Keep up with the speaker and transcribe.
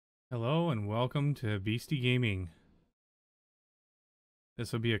Hello and welcome to Beastie Gaming.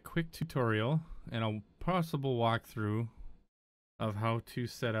 This will be a quick tutorial and a possible walkthrough of how to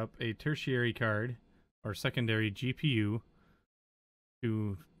set up a tertiary card or secondary GPU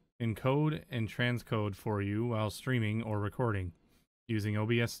to encode and transcode for you while streaming or recording using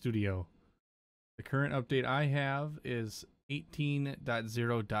OBS Studio. The current update I have is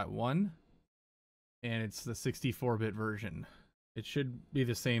 18.0.1 and it's the 64-bit version. It should be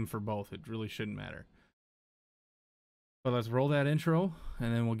the same for both. It really shouldn't matter. But let's roll that intro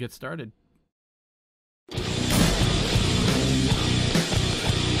and then we'll get started.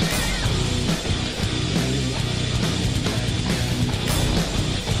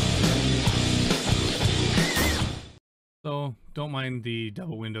 So don't mind the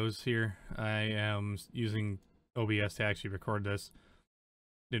double windows here. I am using OBS to actually record this.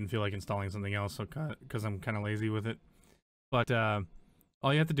 Didn't feel like installing something else because I'm kind of lazy with it. But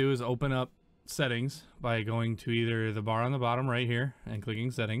all you have to do is open up settings by going to either the bar on the bottom right here and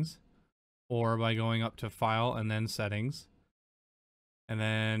clicking settings, or by going up to file and then settings. And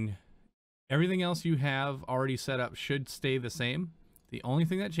then everything else you have already set up should stay the same. The only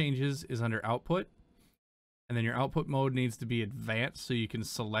thing that changes is under output, and then your output mode needs to be advanced so you can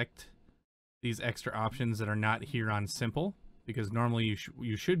select these extra options that are not here on simple, because normally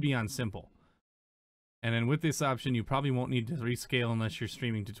you should be on simple. And then with this option, you probably won't need to rescale unless you're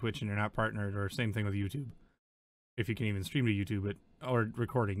streaming to Twitch and you're not partnered, or same thing with YouTube. If you can even stream to YouTube, or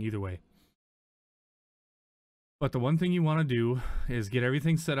recording, either way. But the one thing you want to do is get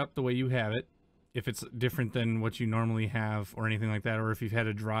everything set up the way you have it. If it's different than what you normally have or anything like that, or if you've had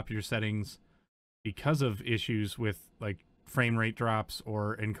to drop your settings because of issues with like frame rate drops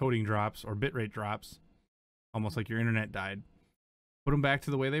or encoding drops or bitrate drops, almost like your internet died, put them back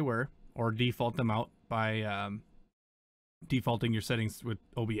to the way they were, or default them out by defaulting your settings with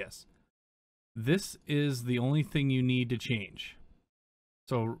OBS. This is the only thing you need to change.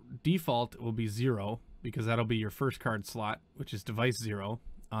 So default will be 0 because that'll be your first card slot, which is device 0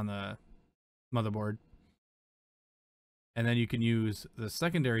 on the motherboard. And then you can use the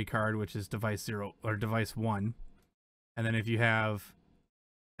secondary card, which is device 0 or device 1. And then if you have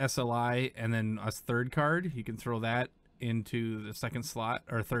SLI and then a third card, you can throw that into the second slot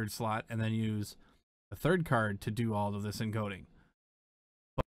or third slot and then use the third card to do all of this encoding.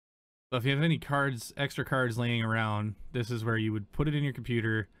 But if you have any cards, extra cards laying around, this is where you would put it in your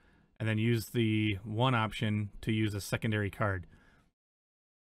computer and then use the one option to use a secondary card.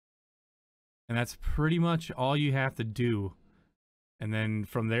 And that's pretty much all you have to do. And then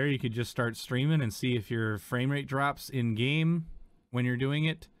from there you could just start streaming and see if your frame rate drops in game when you're doing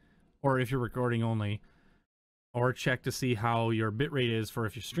it, or if you're recording only. Or check to see how your bitrate is for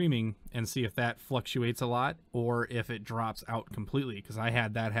if you're streaming and see if that fluctuates a lot or if it drops out completely. Because I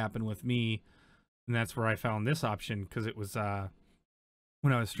had that happen with me, and that's where I found this option, because it was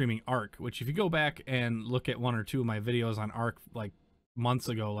when I was streaming Arc, which if you go back and look at one or two of my videos on Arc like months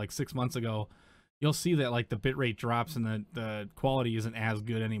ago, like 6 months ago, you'll see that like the bitrate drops and the quality isn't as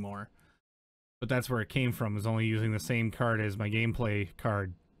good anymore. But that's where it came from, is only using the same card as my gameplay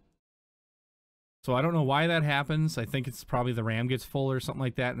card. So I don't know why that happens. I think it's probably the RAM gets full or something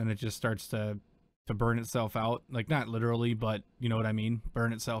like that, and then it just starts to burn itself out. Like, not literally, but you know what I mean?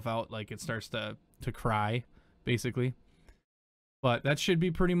 Burn itself out, like it starts to cry, basically. But that should be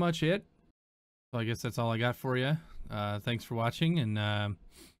pretty much it. So I guess that's all I got for you. Thanks for watching, and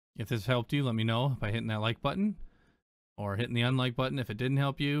if this helped you, let me know by hitting that like button, or hitting the unlike button if it didn't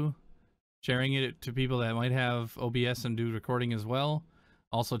help you, sharing it to people that might have OBS and do recording as well.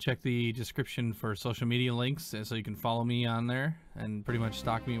 Also check the description for social media links so you can follow me on there and pretty much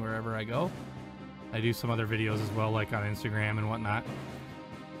stalk me wherever I go. I do some other videos as well, like on Instagram and whatnot.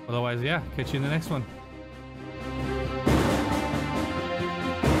 Otherwise, yeah, catch you in the next one.